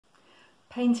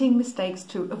Painting mistakes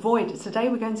to avoid. Today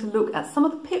we're going to look at some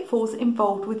of the pitfalls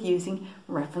involved with using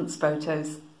reference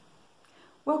photos.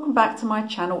 Welcome back to my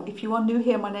channel. If you are new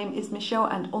here, my name is Michelle,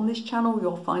 and on this channel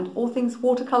you'll find all things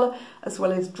watercolour, as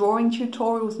well as drawing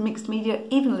tutorials, mixed media,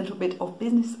 even a little bit of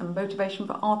business and motivation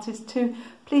for artists too.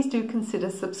 Please do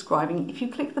consider subscribing. If you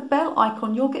click the bell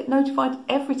icon, you'll get notified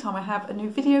every time I have a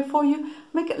new video for you. I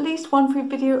make at least one free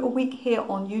video a week here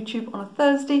on YouTube on a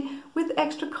Thursday with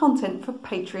extra content for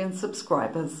Patreon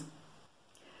subscribers.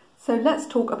 So let's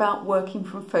talk about working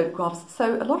from photographs.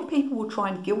 So a lot of people will try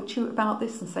and guilt you about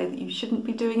this and say that you shouldn't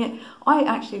be doing it. I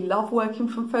actually love working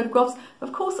from photographs.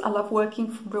 Of course, I love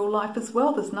working from real life as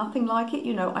well. There's nothing like it.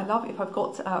 You know, I love if I've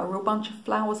got a real bunch of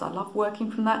flowers, I love working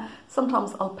from that.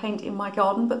 Sometimes I'll paint in my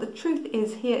garden, but the truth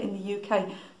is here in the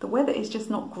UK, the weather is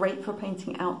just not great for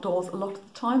painting outdoors a lot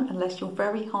of the time, unless you're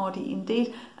very hardy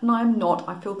indeed, and I am not.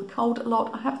 I feel the cold a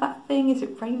lot. I have that thing, is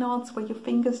it Raynaud's, where your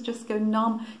fingers just go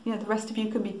numb. You know, the rest of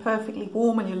you can be perfectly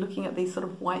warm and you're looking at these sort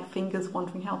of white fingers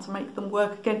wondering how to make them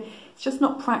work again. It's just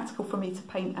not practical for me to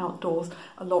paint outdoors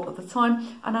a lot of the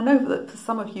time, and I know that for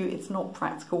some of you it's not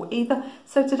practical either.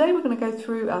 So today we're going to go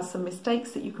through some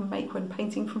mistakes that you can make when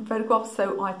painting from photographs.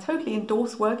 So I totally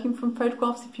endorse working from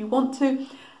photographs if you want to,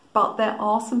 but there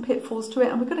are some pitfalls to it,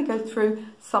 and we're going to go through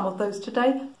some of those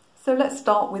today. So let's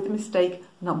start with mistake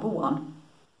number one.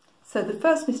 So the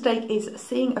first mistake is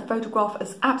seeing a photograph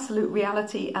as absolute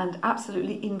reality and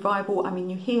absolutely inviolable. I mean,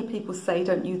 you hear people say,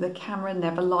 don't you, the camera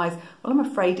never lies. Well, I'm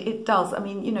afraid it does. I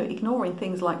mean, you know, ignoring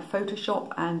things like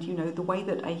Photoshop and, you know, the way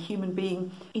that a human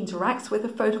being interacts with a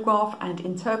photograph and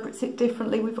interprets it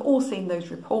differently. We've all seen those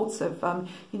reports of,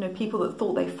 you know, people that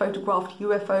thought they photographed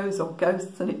UFOs or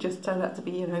ghosts and it just turned out to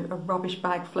be, you know, a rubbish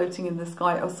bag floating in the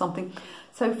sky or something.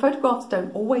 So photographs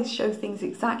don't always show things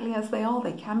exactly as they are.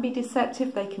 They can be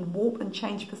deceptive, they can warp and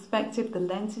change perspective, the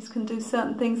lenses can do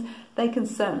certain things, they can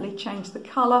certainly change the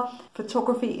colour.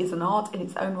 Photography is an art in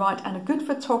its own right, and a good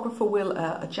photographer will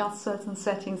adjust certain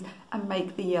settings and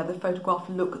make the photograph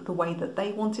look the way that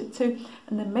they want it to.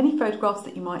 And then many photographs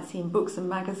that you might see in books and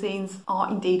magazines are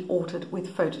indeed altered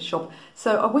with Photoshop.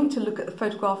 So I want you to look at the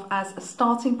photograph as a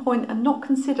starting point and not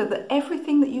consider that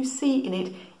everything that you see in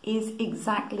it is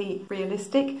exactly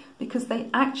realistic, because they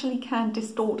actually can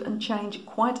distort and change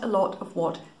quite a lot of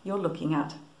what you're looking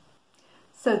at.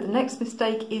 So the next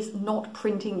mistake is not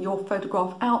printing your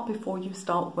photograph out before you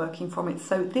start working from it.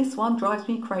 So this one drives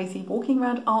me crazy, walking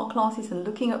around art classes and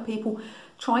looking at people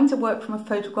trying to work from a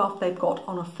photograph they've got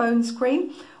on a phone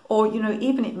screen, or, you know,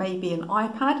 even it may be an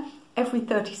iPad. Every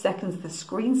 30 seconds the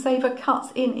screensaver cuts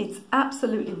in. It's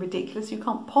absolutely ridiculous. You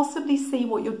can't possibly see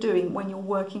what you're doing when you're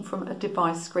working from a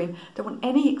device screen. Don't want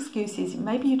any excuses.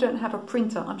 Maybe you don't have a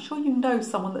printer. I'm sure you know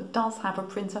someone that does have a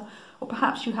printer, or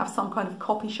perhaps you have some kind of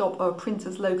copy shop or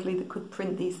printers locally that could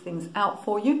print these things out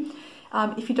for you.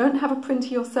 If you don't have a printer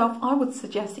yourself, I would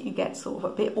suggest that you get sort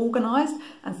of a bit organised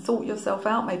and sort yourself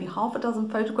out, maybe half a dozen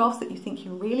photographs that you think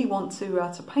you really want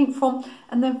to paint from,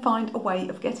 and then find a way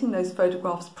of getting those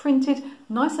photographs printed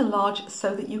nice and large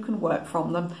so that you can work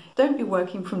from them. Don't be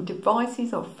working from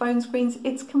devices or phone screens.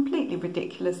 It's completely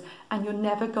ridiculous and you're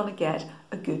never going to get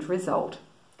a good result.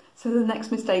 So the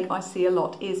next mistake I see a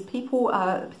lot is people,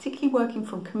 particularly working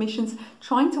from commissions,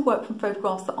 trying to work from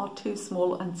photographs that are too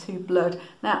small and too blurred.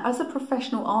 Now, as a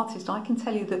professional artist, I can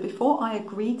tell you that before I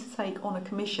agree to take on a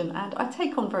commission, and I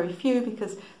take on very few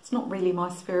because it's not really my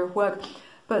sphere of work,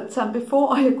 but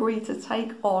before I agree to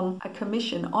take on a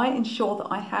commission, I ensure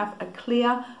that I have a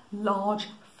clear, large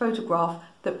photograph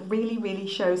that really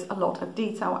shows a lot of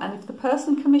detail. And if the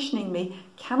person commissioning me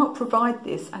cannot provide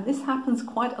this, and this happens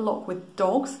quite a lot with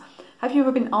dogs. Have you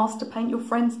ever been asked to paint your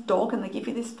friend's dog and they give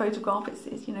you this photograph?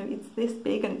 It's you know, it's this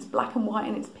big and it's black and white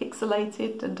and it's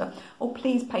pixelated, and oh,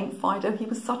 please paint Fido, he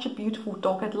was such a beautiful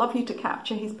dog, I'd love you to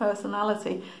capture his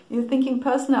personality. You're thinking,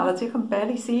 personality? I can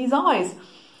barely see his eyes.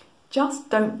 Just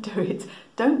don't do it.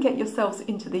 Don't get yourselves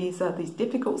into these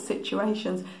difficult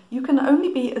situations. You can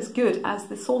only be as good as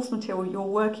the source material you're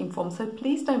working from. So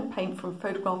please don't paint from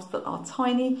photographs that are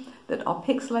tiny, that are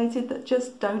pixelated, that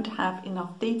just don't have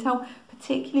enough detail,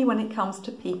 particularly when it comes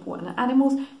to people and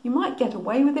animals. You might get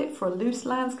away with it for a loose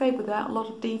landscape without a lot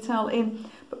of detail in,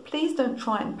 but please don't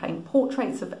try and paint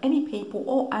portraits of any people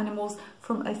or animals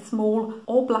from a small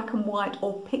or black and white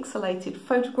or pixelated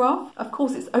photograph. Of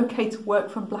course, it's okay to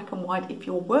work from black and white if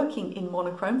you're working in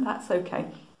monochrome, that's okay.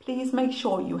 Please make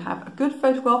sure you have a good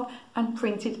photograph and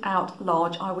print it out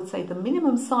large. I would say the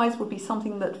minimum size would be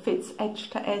something that fits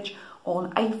edge to edge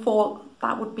on A4.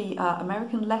 That would be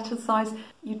American letter size.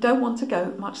 You don't want to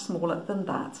go much smaller than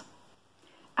that.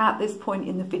 at this point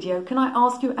in the video, can I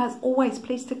ask you, as always,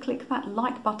 please to click that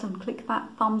like button, click that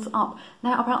thumbs up.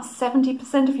 Now, about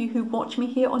 70% of you who watch me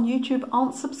here on YouTube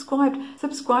aren't subscribed.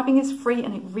 Subscribing is free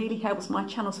and it really helps my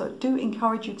channel, so I do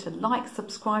encourage you to like,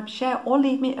 subscribe, share, or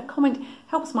leave me a comment. It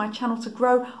helps my channel to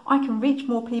grow. I can reach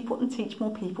more people and teach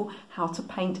more people how to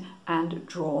paint and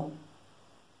draw.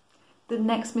 The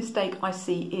next mistake I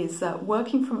see is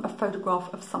working from a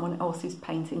photograph of someone else's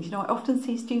paintings. You know, I often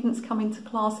see students come into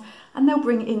class and they'll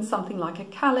bring in something like a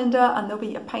calendar and there'll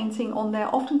be a painting on there,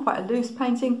 often quite a loose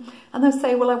painting, and they'll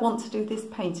say, well, I want to do this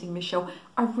painting, Michelle.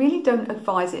 I really don't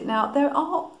advise it. Now, there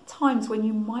are times when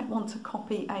you might want to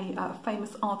copy a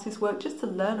famous artist's work just to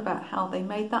learn about how they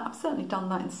made that. I've certainly done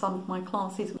that in some of my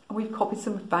classes. We've copied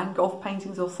some Van Gogh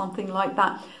paintings or something like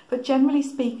that. But generally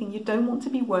speaking, you don't want to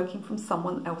be working from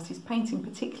someone else's painting,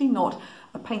 particularly not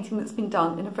a painting that's been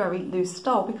done in a very loose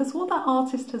style, because what that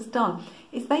artist has done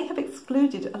is they have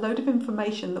excluded a load of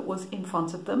information that was in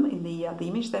front of them in the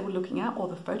image they were looking at or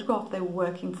the photograph they were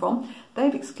working from.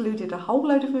 They've excluded a whole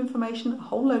load of information, a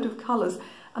whole load of colours,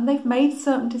 and they've made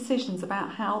certain decisions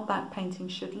about how that painting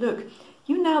should look.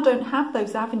 You now don't have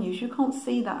those avenues. You can't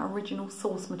see that original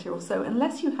source material. So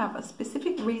unless you have a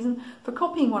specific reason for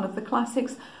copying one of the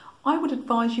classics, I would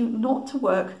advise you not to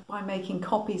work by making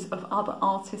copies of other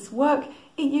artists' work.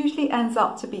 It usually ends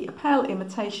up to be a pale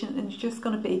imitation and you're just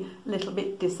going to be a little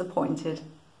bit disappointed.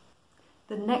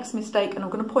 The next mistake, and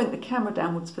I'm going to point the camera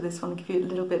downwards for this one and give you a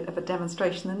little bit of a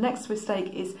demonstration. The next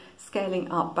mistake is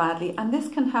scaling up badly, and this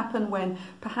can happen when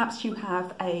perhaps you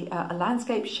have a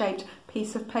landscape shaped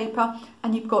piece of paper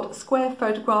and you've got a square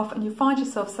photograph and you find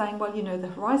yourself saying, well, you know, the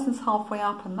horizon's halfway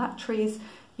up and that tree's,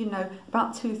 you know,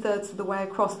 about 2/3 of the way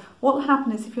across. What will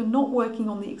happen is if you're not working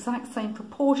on the exact same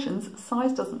proportions,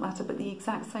 size doesn't matter, but the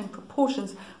exact same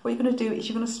proportions, what you're going to do is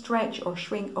you're going to stretch or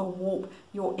shrink or warp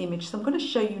your image. So I'm going to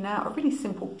show you now a really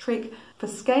simple trick for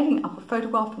scaling up a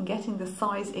photograph and getting the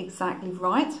size exactly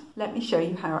right. Let me show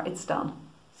you how it's done.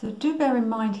 So do bear in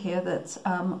mind here that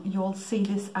you'll see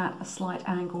this at a slight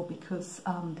angle because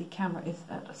the camera is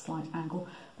at a slight angle.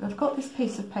 But I've got this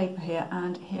piece of paper here,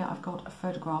 and here I've got a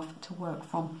photograph to work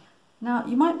from. Now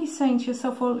you might be saying to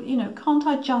yourself, well, you know, can't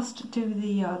I just do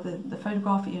the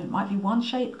photograph? You know, it might be one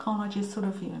shape. Can't I just sort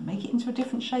of, you know, make it into a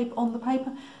different shape on the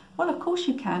paper? Well, of course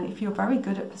you can. If you're very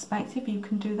good at perspective, you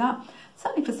can do that.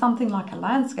 Certainly for something like a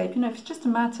landscape, you know, if it's just a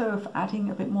matter of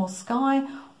adding a bit more sky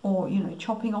or, you know,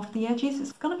 chopping off the edges,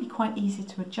 it's going to be quite easy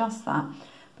to adjust that.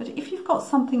 But if you've got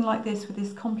something like this with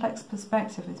this complex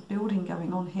perspective, this building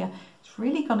going on here, it's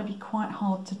really going to be quite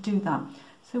hard to do that.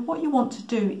 So what you want to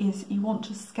do is you want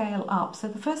to scale up. So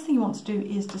the first thing you want to do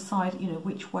is decide, you know,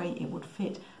 which way it would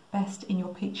fit best in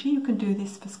your picture. You can do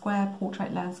this for square,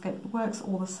 portrait, landscape, it works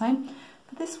all the same.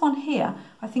 For this one here,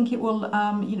 I think it will,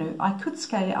 you know, I could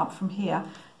scale it up from here,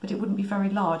 but it wouldn't be very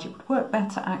large. It would work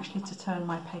better actually to turn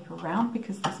my paper around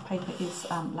because this paper is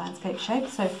landscape shaped.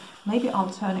 So maybe I'll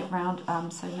turn it around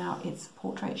so now it's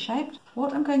portrait shaped.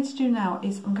 What I'm going to do now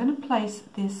is I'm going to place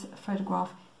this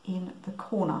photograph in the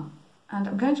corner. And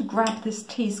I'm going to grab this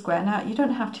T-square. Now, you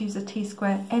don't have to use a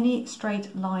T-square. Any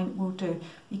straight line will do.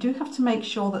 You do have to make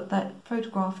sure that that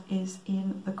photograph is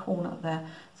in the corner there.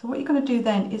 So what you're going to do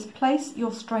then is place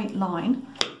your straight line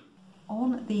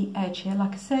on the edge here.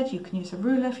 Like I said, you can use a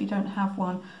ruler if you don't have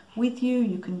one with you.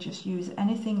 You can just use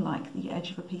anything like the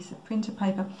edge of a piece of printer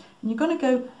paper. And you're going to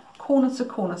go corner to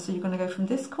corner. So you're going to go from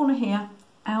this corner here,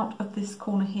 out of this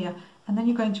corner here, and then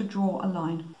you're going to draw a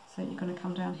line. So you're going to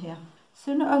come down here.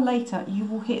 Sooner or later, you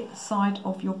will hit the side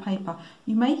of your paper.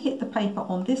 You may hit the paper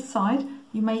on this side,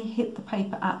 you may hit the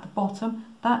paper at the bottom.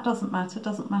 That doesn't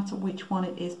matter which one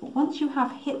it is. But once you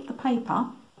have hit the paper,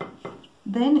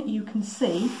 then you can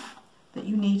see that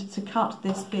you need to cut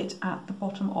this bit at the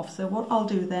bottom off. So what I'll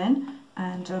do then,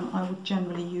 and I would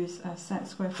generally use a set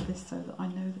square for this so that I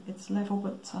know that it's level,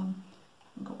 but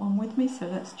I've got one with me, so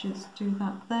let's just do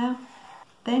that there.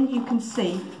 Then you can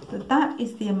see that that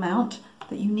is the amount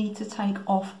that you need to take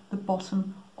off the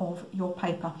bottom of your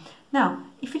paper. Now,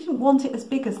 if you didn't want it as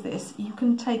big as this, you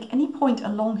can take any point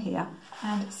along here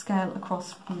and scale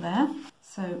across from there.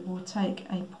 So we'll take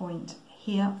a point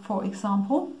here, for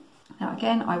example. Now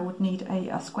again, I would need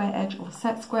a square edge or a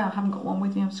set square. I haven't got one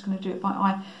with me, I'm just going to do it by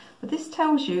eye. But this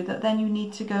tells you that then you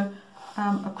need to go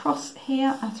across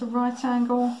here at a right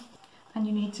angle, and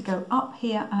you need to go up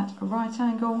here at a right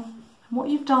angle. And what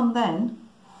you've done then,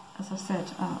 as I said,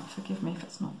 forgive me if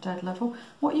it's not dead level,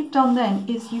 what you've done then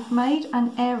is you've made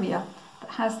an area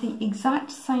that has the exact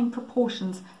same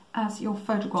proportions as your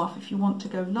photograph. If you want to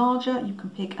go larger, you can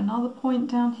pick another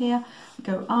point down here,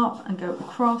 go up and go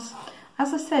across.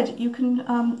 As I said, you can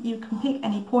pick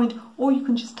any point, or you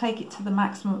can just take it to the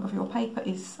maximum of your paper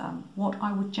is what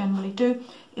I would generally do.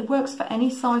 It works for any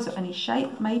size or any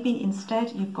shape. Maybe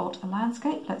instead you've got a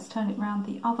landscape. Let's turn it around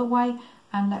the other way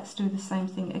and let's do the same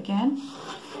thing again.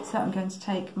 So I'm going to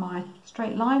take my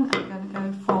straight line. I'm going to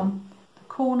go from the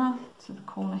corner to the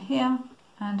corner here,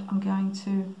 and I'm going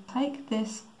to take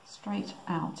this straight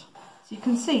out. So you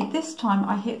can see this time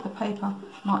I hit the paper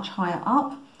much higher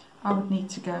up. I would need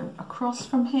to go across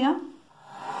from here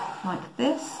like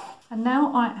this, and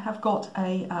now I have got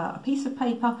a piece of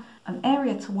paper, an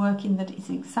area to work in that is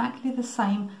exactly the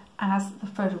same as the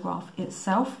photograph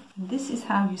itself. And this is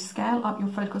how you scale up your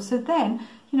photograph. So then,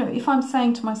 you know, if I'm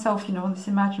saying to myself, you know, on this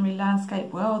imaginary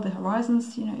landscape, well, the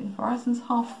horizon's, you know, the horizon's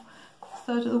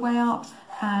third of the way up,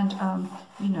 and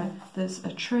you know, there's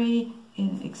a tree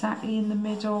exactly in the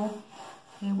middle.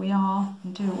 Here we are,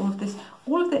 and do all of this.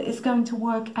 All of it is going to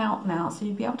work out now, so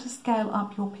you'll be able to scale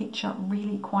up your picture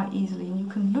really quite easily. And you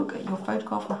can look at your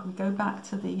photograph. If we go back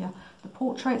to the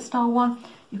portrait style one,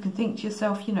 you can think to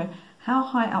yourself, you know, how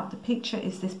high up the picture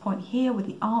is this point here where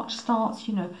the arch starts?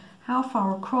 You know, how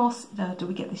far across do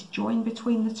we get this join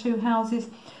between the two houses?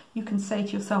 You can say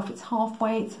to yourself, it's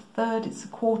halfway, it's a third, it's a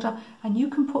quarter, and you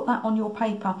can put that on your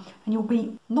paper, and you'll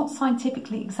be not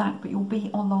scientifically exact, but you'll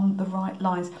be along the right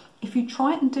lines. If you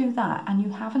try and do that and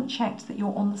you haven't checked that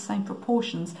you're on the same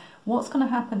proportions, what's going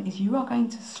to happen is you are going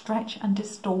to stretch and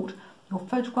distort your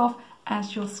photograph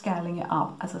as you're scaling it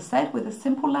up. As I said, with a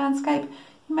simple landscape,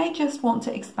 you may just want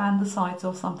to expand the sides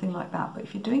or something like that, but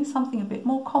if you're doing something a bit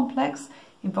more complex,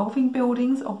 involving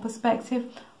buildings or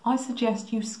perspective, I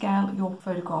suggest you scale your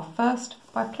photograph first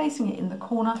by placing it in the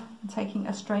corner and taking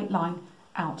a straight line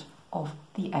out of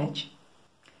the edge.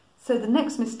 So the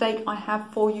next mistake I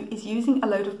have for you is using a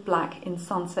load of black in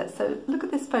sunset. So look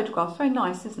at this photograph, it's very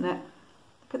nice, isn't it?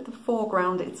 Look at the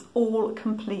foreground, it's all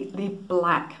completely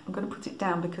black. I'm going to put it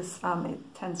down because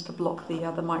it tends to block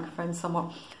the microphone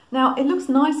somewhat. Now it looks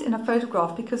nice in a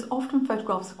photograph because often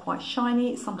photographs are quite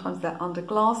shiny, sometimes they're under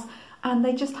glass, and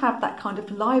they just have that kind of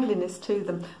liveliness to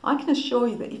them. I can assure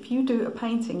you that if you do a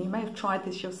painting, you may have tried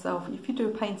this yourself, if you do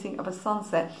a painting of a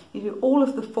sunset, you do all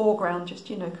of the foreground just,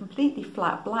 you know, completely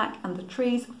flat black and the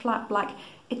trees flat black,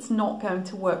 it's not going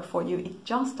to work for you. It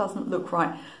just doesn't look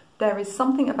right. There is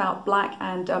something about black,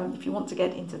 and if you want to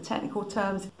get into technical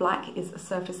terms, black is a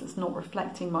surface that's not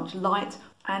reflecting much light,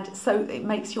 and so it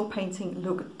makes your painting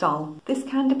look dull. This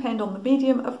can depend on the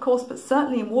medium, of course, but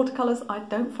certainly in watercolours I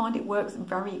don't find it works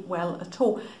very well at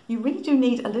all. You really do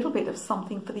need a little bit of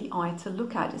something for the eye to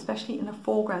look at, especially in a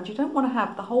foreground. You don't want to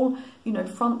have the whole, you know,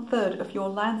 front third of your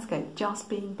landscape just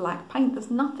being black paint. There's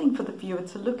nothing for the viewer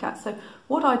to look at. So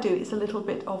what I do is a little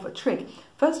bit of a trick.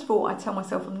 First of all, I tell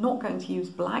myself I'm not going to use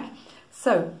black,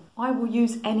 so I will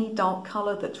use any dark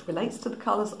colour that relates to the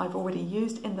colours I've already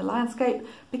used in the landscape,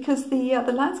 because the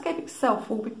landscape itself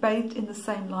will be bathed in the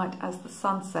same light as the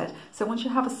sunset. So once you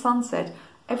have a sunset,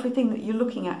 everything that you're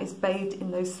looking at is bathed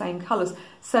in those same colours.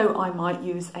 So I might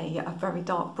use a very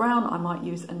dark brown, I might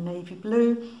use a navy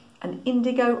blue, an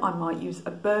indigo, I might use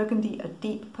a burgundy, a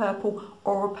deep purple,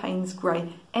 or a Payne's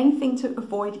grey. Anything to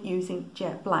avoid using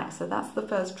jet black. So that's the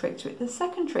first trick to it. The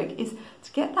second trick is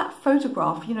to get that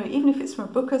photograph, you know, even if it's from a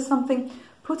book or something,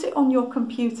 put it on your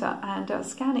computer and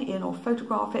scan it in or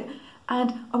photograph it.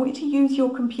 And I want you to use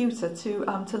your computer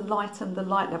to lighten the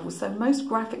light level. So most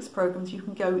graphics programs, you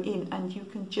can go in and you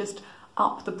can just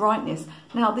up the brightness.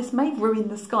 Now this may ruin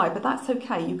the sky, but that's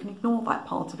okay, you can ignore that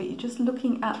part of it. You're just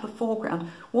looking at the foreground.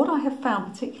 What I have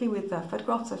found, particularly with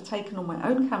photographs I've taken on my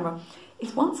own camera,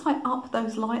 is once I up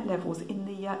those light levels in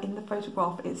the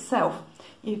photograph itself,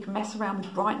 you can mess around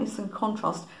with brightness and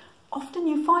contrast. Often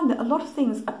you find that a lot of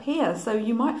things appear, so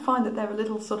you might find that there are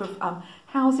little sort of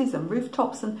houses and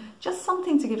rooftops and just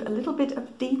something to give a little bit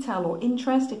of detail or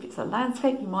interest. If it's a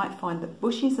landscape, you might find that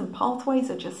bushes and pathways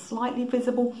are just slightly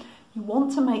visible. You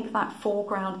want to make that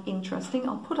foreground interesting.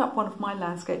 I'll put up one of my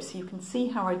landscapes so you can see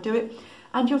how I do it,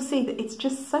 and you'll see that it's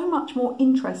just so much more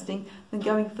interesting than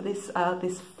going for this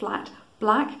flat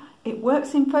black. It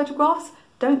works in photographs.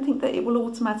 Don't think that it will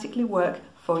automatically work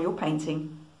for your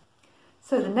painting.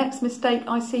 So the next mistake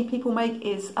I see people make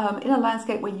is in a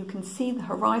landscape where you can see the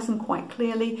horizon quite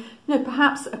clearly, you know,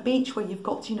 perhaps a beach where you've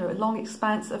got, you know, a long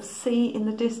expanse of sea in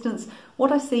the distance.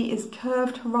 What I see is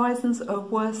curved horizons, or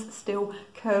worse still,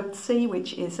 curved sea,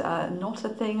 which is not a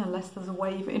thing unless there's a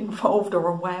wave involved or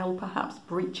a whale perhaps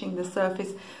breaching the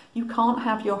surface. You can't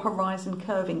have your horizon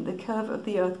curving. The curve of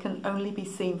the earth can only be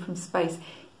seen from space.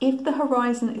 If the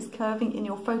horizon is curving in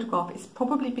your photograph, it's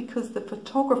probably because the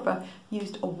photographer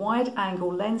used a wide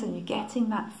angle lens and you're getting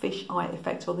that fish eye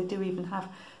effect, or they do even have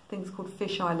things called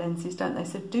fisheye lenses, don't they?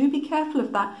 So do be careful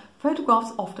of that.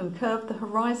 Photographs often curve the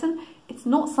horizon. It's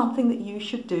not something that you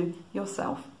should do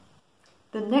yourself.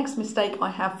 The next mistake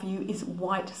I have for you is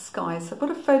white skies. So I've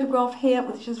got a photograph here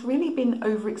which has really been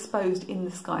overexposed in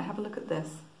the sky. Have a look at this.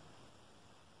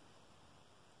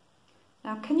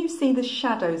 Now, can you see the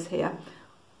shadows here?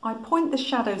 I point the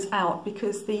shadows out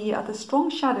because the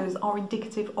strong shadows are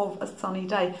indicative of a sunny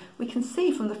day. We can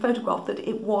see from the photograph that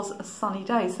it was a sunny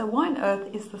day. So why on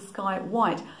earth is the sky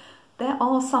white? There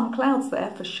are some clouds there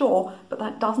for sure, but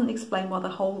that doesn't explain why the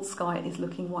whole sky is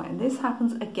looking white. And this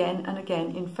happens again and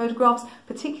again in photographs,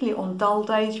 particularly on dull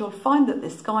days. You'll find that the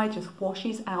sky just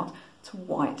washes out to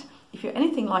white. If you're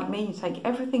anything like me, you take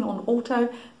everything on auto,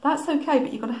 that's okay,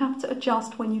 but you're going to have to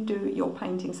adjust when you do your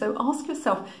painting. So ask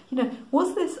yourself,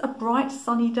 was this a bright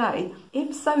sunny day?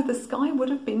 If so, the sky would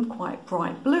have been quite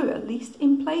bright blue, at least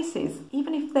in places.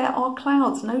 Even if there are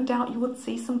clouds, no doubt you would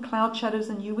see some cloud shadows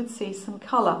and you would see some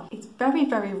colour. It's very,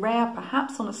 very rare,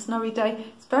 perhaps on a snowy day,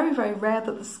 it's very, very rare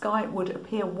that the sky would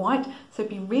appear white. So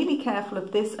be really careful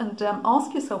of this and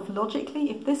ask yourself logically,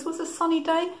 if this was a sunny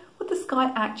day, would the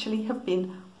sky actually have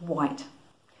been white?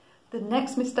 The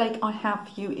next mistake I have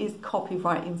for you is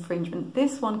copyright infringement.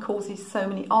 This one causes so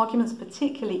many arguments,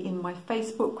 particularly in my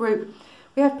Facebook group.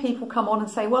 We have people come on and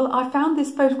say, well, I found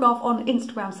this photograph on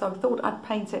Instagram, so I thought I'd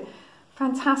paint it.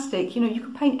 Fantastic. You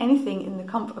can paint anything in the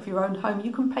comfort of your own home.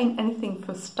 You can paint anything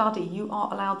for study. You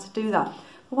are allowed to do that.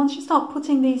 But once you start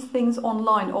putting these things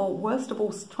online, or worst of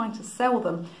all, trying to sell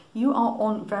them, you are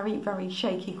on very, very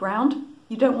shaky ground.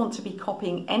 You don't want to be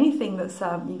copying anything that's,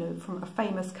 from a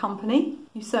famous company.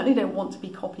 You certainly don't want to be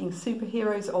copying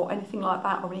superheroes or anything like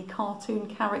that, or any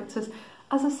cartoon characters.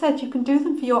 As I said, you can do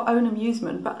them for your own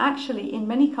amusement, but actually in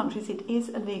many countries it is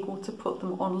illegal to put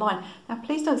them online. Now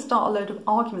please don't start a load of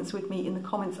arguments with me in the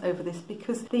comments over this,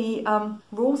 because the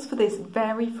rules for this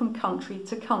vary from country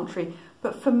to country.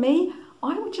 But for me,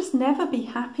 I would just never be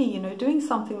happy, doing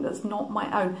something that's not my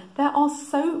own. There are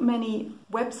so many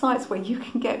websites where you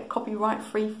can get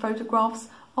copyright-free photographs.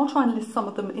 I'll try and list some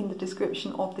of them in the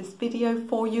description of this video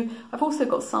for you. I've also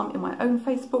got some in my own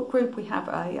Facebook group. We have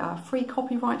a free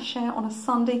copyright share on a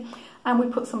Sunday, and we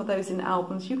put some of those in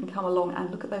albums. You can come along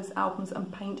and look at those albums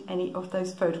and paint any of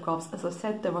those photographs. As I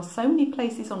said, there are so many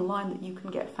places online that you can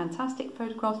get fantastic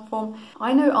photographs from.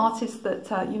 I know artists that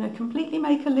completely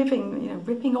make a living,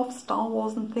 ripping off Star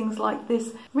Wars and things like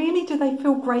this. Really, do they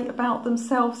feel great about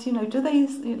themselves? Do they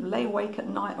lay awake at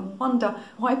night and wonder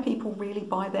why people really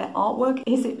buy their artwork?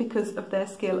 Is it because of their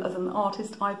skill as an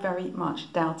artist? I very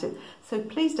much doubt it. So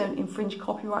please don't infringe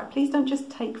copyright. Please don't just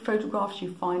take photographs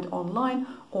you find online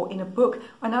or in a book.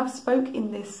 I know I've spoke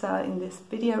in this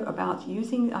video about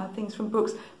using things from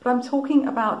books, but I'm talking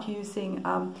about using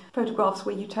photographs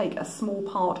where you take a small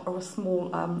part or a small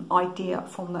idea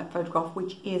from that photograph,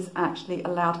 which is actually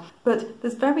allowed. But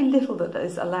there's very little that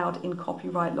is allowed in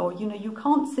copyright law. You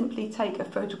can't simply take a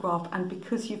photograph and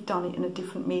because you've done it in a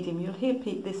different medium, you'll hear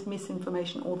this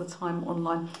misinformation all the time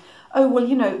online. Oh, well,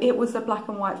 it was a black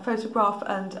and white photograph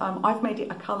and I've made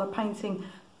it a colour painting,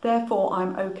 therefore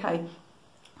I'm okay.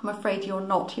 I'm afraid you're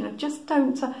not. Just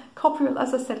don't. Copyright,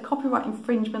 as I said, copyright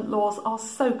infringement laws are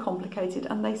so complicated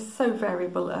and they're so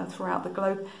variable throughout the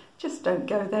globe. Just don't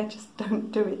go there. Just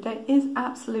don't do it. There is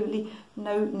absolutely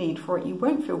no need for it. You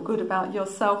won't feel good about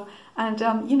yourself, and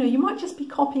you might just be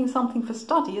copying something for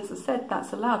study. As I said,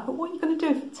 that's allowed. But what are you going to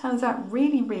do if it turns out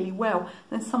really, really well?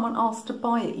 Then someone asks to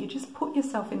buy it. You just put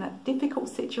yourself in that difficult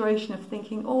situation of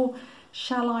thinking, oh,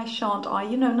 shall I, shan't I?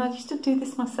 And I used to do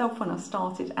this myself when I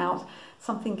started out.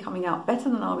 Something coming out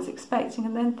better than I was expecting,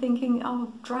 and then thinking,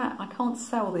 oh drat, I can't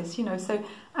sell this, So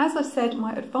as I said,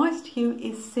 my advice to you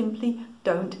is simply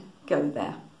don't go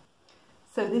there.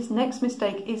 So this next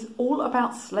mistake is all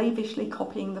about slavishly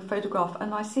copying the photograph,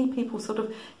 and I see people sort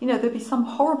of, there'll be some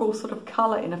horrible sort of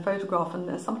colour in a photograph,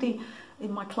 and somebody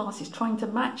in my class is trying to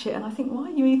match it, and I think, why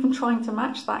are you even trying to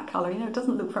match that colour? It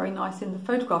doesn't look very nice in the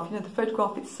photograph. The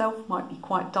photograph itself might be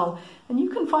quite dull, and you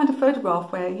can find a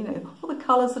photograph where, all the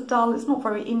colours are dull, it's not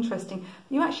very interesting.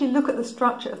 You actually look at the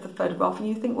structure of the photograph and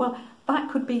you think, well,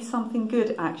 that could be something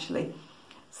good actually.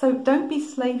 So don't be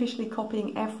slavishly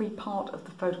copying every part of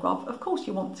the photograph. Of course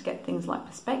you want to get things like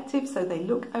perspective so they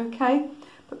look okay,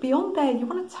 but beyond there you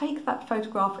want to take that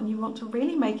photograph and you want to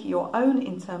really make it your own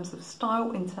in terms of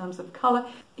style, in terms of colour.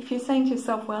 If you're saying to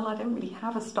yourself, well, I don't really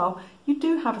have a style, you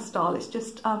do have a style, it's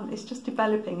just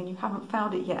developing and you haven't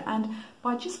found it yet, and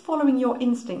by just following your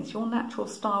instincts, your natural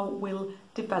style will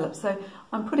develop. So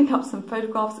I'm putting up some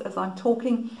photographs as I'm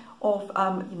talking of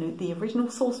you know, the original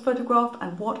source photograph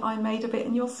and what I made of it,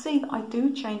 and you'll see that I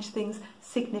do change things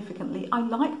significantly. I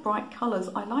like bright colours,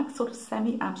 I like sort of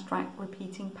semi-abstract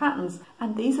repeating patterns,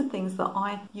 and these are things that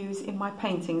I use in my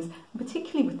paintings,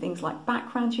 particularly with things like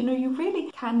backgrounds. You know, you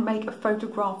really can make a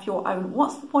photograph your own.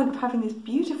 What's the point of having this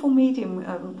beautiful medium,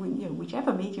 you know,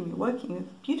 whichever medium you're working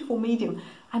with, beautiful medium,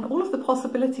 and all of the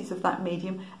possibilities of that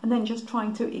medium, and then just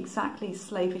trying to exactly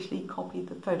slavishly copy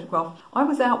the photograph. I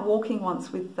was out walking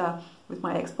once with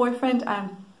my ex-boyfriend, and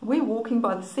we were walking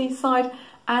by the seaside,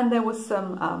 and there was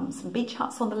some beach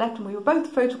huts on the left, and we were both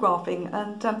photographing,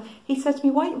 and he said to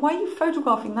me, why are you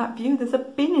photographing that view? There's a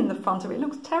bin in the front of it, it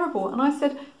looks terrible. And I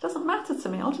said, it doesn't matter to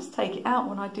me, I'll just take it out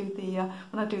when I do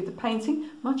the painting.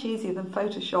 Much easier than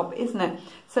Photoshop, isn't it?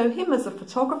 So him as a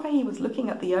photographer, he was looking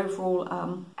at the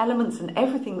overall elements and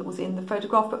everything that was in the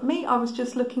photograph, but me, I was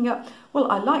just looking at, well,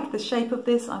 I like the shape of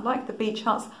this, I like the beach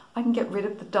huts, I can get rid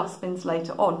of the dustbins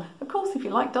later on. Of course, if you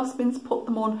like dustbins, put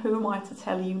them on. Who am I to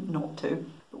tell you not to?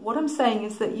 But what I'm saying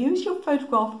is that use your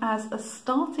photograph as a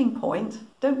starting point.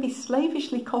 Don't be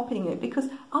slavishly copying it, because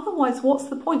otherwise, what's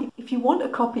the point? If you want a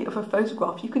copy of a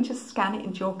photograph, you can just scan it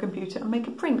into your computer and make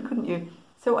a print, couldn't you?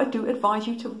 So I do advise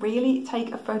you to really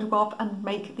take a photograph and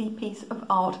make the piece of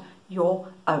art your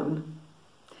own.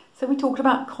 So we talked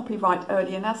about copyright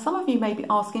earlier. Now, some of you may be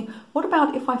asking, what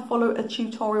about if I follow a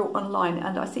tutorial online?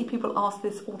 And I see people ask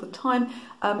this all the time.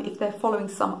 If they're following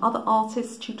some other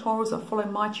artists' tutorials or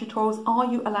following my tutorials, are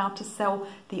you allowed to sell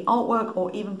the artwork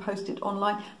or even post it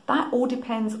online? That all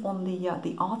depends on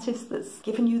the artist that's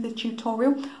given you the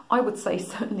tutorial. I would say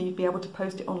certainly you'd be able to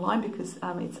post it online because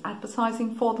it's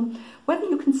advertising for them. Whether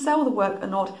you can sell the work or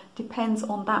not depends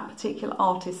on that particular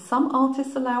artist. Some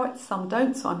artists allow it, some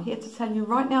don't. So I'm here to tell you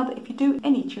right now that if you do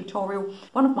any tutorial,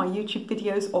 one of my YouTube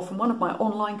videos or from one of my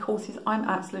online courses, I'm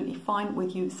absolutely fine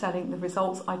with you selling the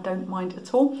results. I don't mind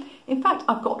at all. In fact,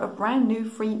 I've got a brand new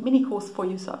free mini course for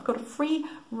you. So I've got a free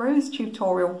rose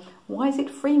tutorial. Why is it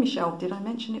free, Michelle? Did I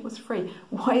mention it was free?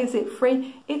 Why is it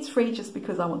free? It's free just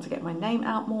because I want to get my name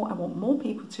out more. I want more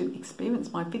people to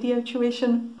experience my video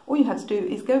tuition. All you have to do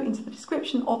is go into the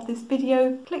description of this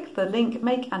video, click the link,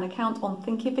 make an account on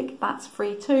Thinkific, that's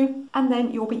free too, and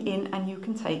then you'll be in and you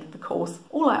can take the course.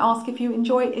 All I ask if you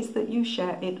enjoy it is that you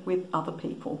share it with other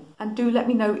people. And do let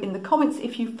me know in the comments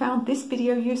if you found this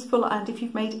video useful and if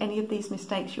you've made any of these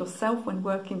mistakes yourself when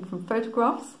working from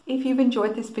photographs. If you've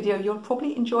enjoyed this video, you'll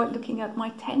probably enjoy looking at my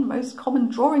 10 most common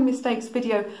drawing mistakes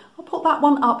video. I'll put that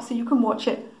one up so you can watch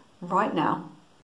it right now.